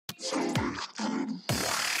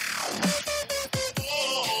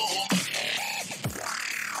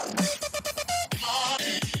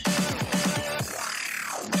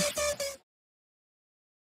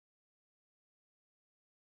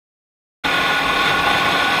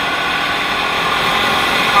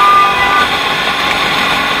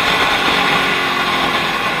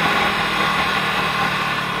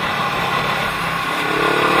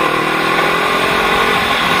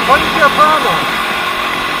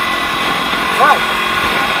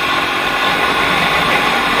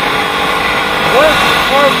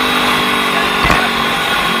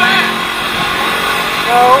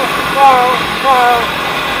Get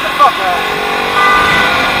the fuck out.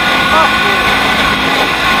 Fuck you.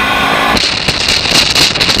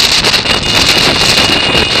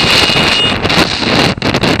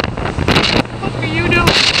 What are you doing?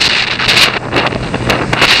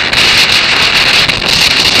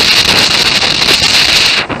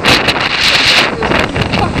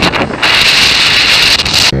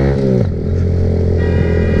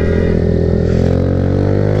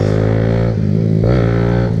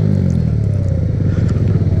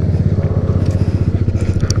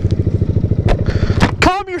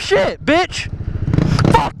 Calm your shit, bitch!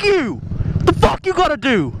 Fuck you! What the fuck you gotta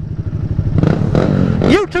do?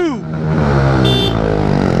 You too!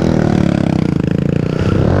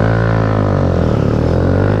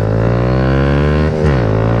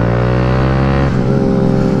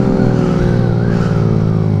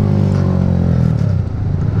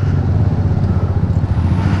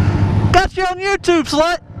 Got you on YouTube,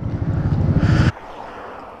 slut!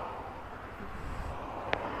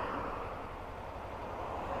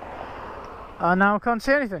 Now I can't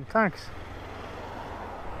see anything, thanks.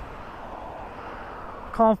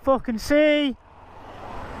 Can't fucking see!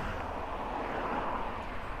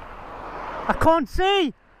 I can't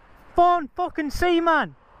see! Can't fucking see,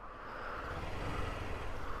 man!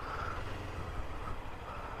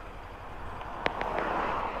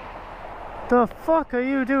 The fuck are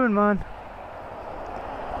you doing, man?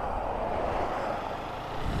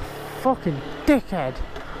 Fucking dickhead!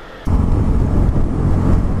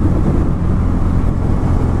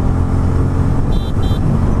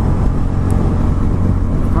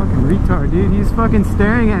 Retard, dude. He's fucking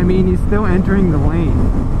staring at me and he's still entering the lane.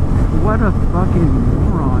 What a fucking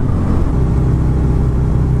moron.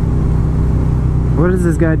 What is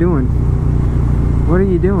this guy doing? What are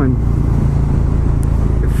you doing?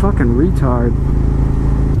 You fucking retard.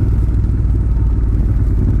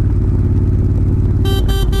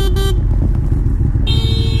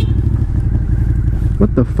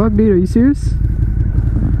 What the fuck, dude? Are you serious?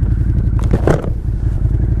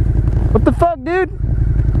 What the fuck, dude?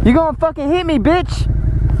 You gonna fucking hit me, bitch?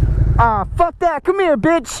 Ah, fuck that. Come here,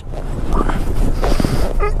 bitch.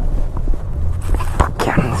 Fuck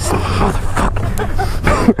yeah, this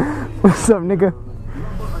motherfucker. What's up, nigga?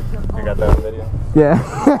 You got that on video? Yeah.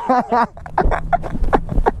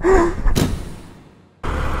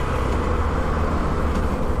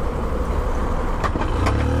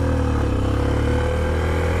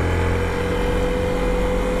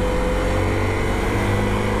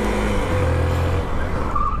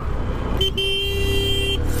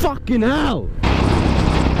 Fucking hell!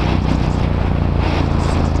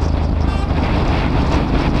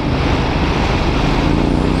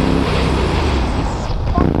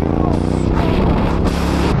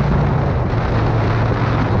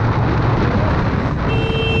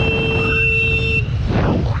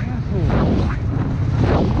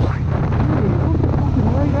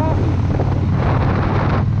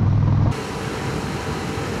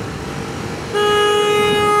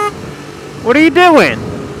 What are you doing?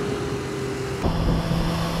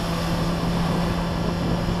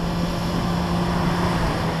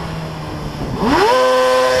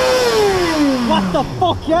 What the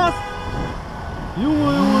fuck, yes?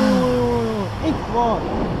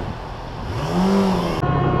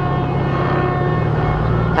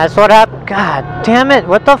 That's what happened. God damn it,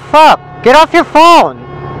 what the fuck? Get off your phone!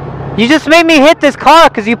 You just made me hit this car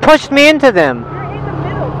because you pushed me into them. You're in the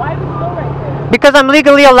middle. Why would you go right there? Because I'm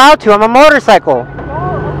legally allowed to. I'm a motorcycle. Oh,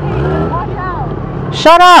 okay. Watch out.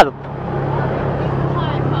 Shut up!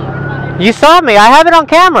 You saw me. I have it on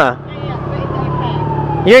camera.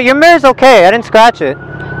 Your mirror's okay. I didn't scratch it.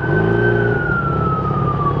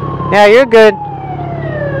 Yeah, you're good.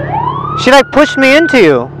 She like pushed me into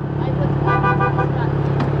you.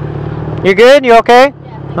 You good? You okay?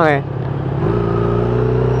 Okay.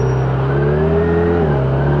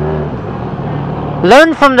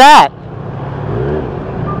 Learn from that.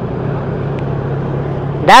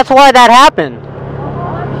 That's why that happened.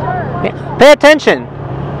 Pay attention.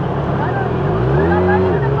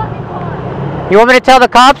 You want me to tell the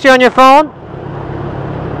cops you're on your phone?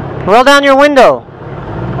 Roll down your window.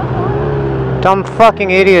 Dumb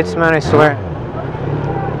fucking idiots, man, I swear.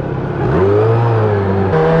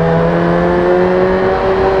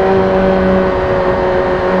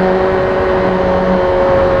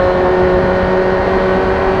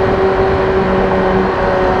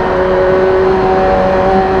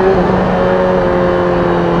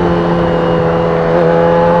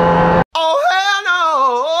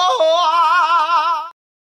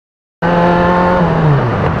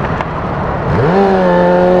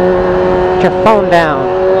 Put your phone down.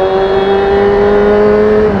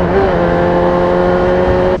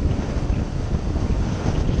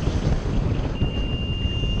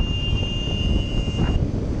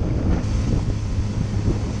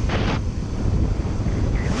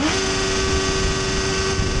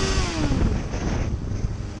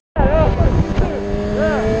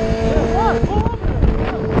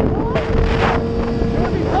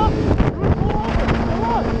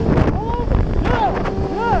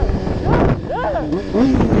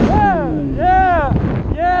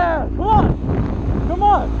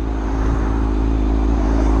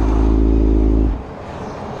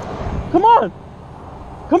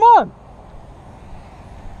 Come on!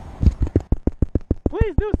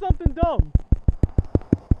 Please do something dumb.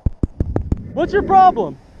 What's your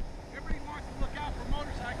problem? Everybody wants to look out for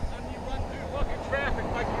motorcycles and you run through looking traffic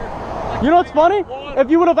like you're... You know what's funny? If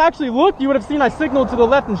you would have actually looked, you would have seen I signaled to the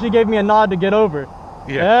left and she gave me a nod to get over.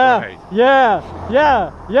 Yeah, right. Yeah.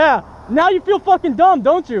 Now you feel fucking dumb,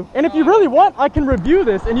 don't you? And if you really want, I can review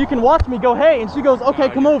this and you can watch me go, hey, and she goes, okay,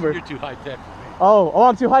 come over. You're too high tech for me. Oh,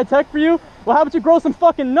 I'm too high tech for you? Well, how about you grow some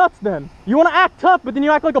fucking nuts then? You want to act tough, but then you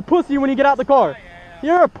act like a pussy when you get out the car.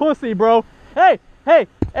 You're a pussy, bro. Hey,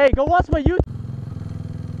 go watch my YouTube.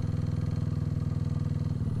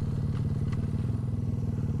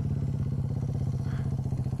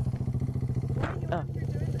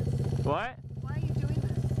 What? Why are you doing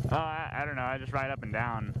this? Oh, I don't know. I just ride up and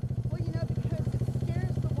down. Well, you know, because it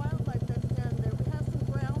scares the wildlife that's down there. We have some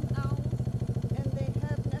ground owls, and they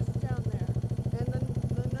have nests down there. And then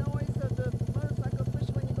the noise of the motorcycle,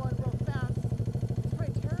 especially when you're going real fast, it's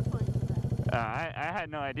quite terrifying to them. I had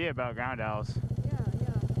no idea about ground owls.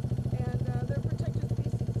 Yeah. And they're protected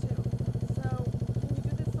species, too. So, can you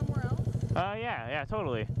do this somewhere else? Yeah,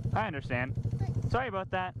 totally. I understand. Thanks. Sorry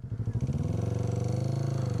about that.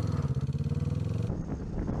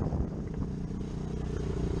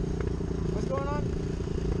 What's going on?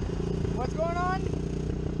 What's going on? I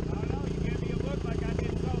don't know, you gave me a look like I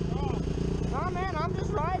did something wrong. Nah, man, I'm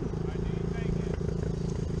just riding. Why do you think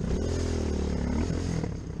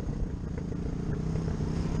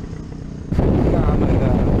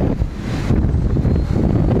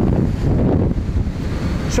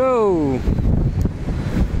Zo.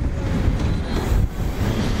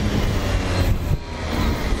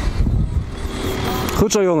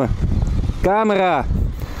 Goed zo, jongen. Camera.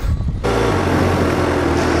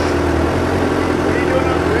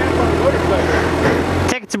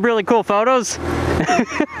 Taking some really cool photos. My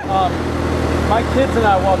kids and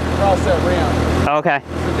I walked across that ramp. Okay. So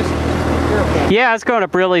just be careful. Yeah, it's going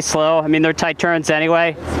up really slow. I mean, they're tight turns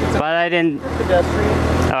anyway. But I didn't. Pedestrian.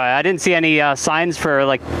 I didn't see any signs for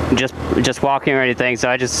like just walking or anything, so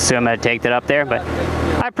I just assumed I'd take it up there. But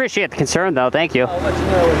I appreciate the concern, though. Thank you. I'll let you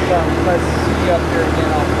know if I see you up there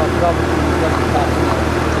again. I'll probably let the cops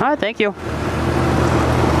know. All right, thank you.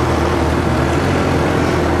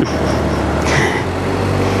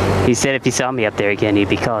 He said if he saw me up there again, he'd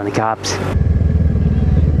be calling the cops.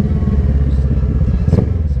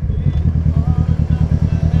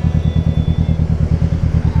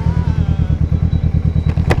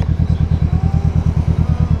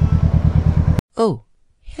 Oh,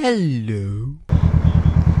 hello.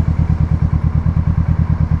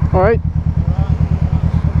 All right.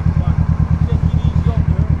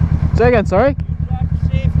 Say again, sorry?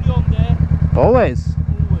 safely on there. Always.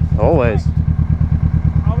 Always.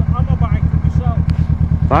 I'm a bike myself.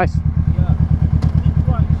 Nice. Yeah.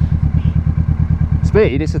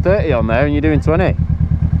 Speed, it's a 30 on there and you're doing 20.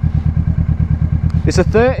 It's a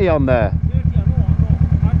 30 on there. I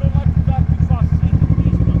don't like to drive too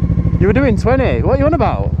fast. You were doing 20. What are you on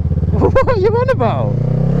about? What are you on about?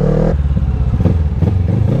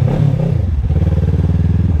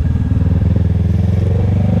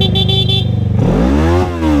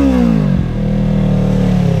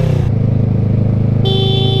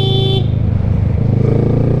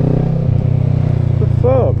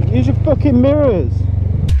 Use your fucking mirrors.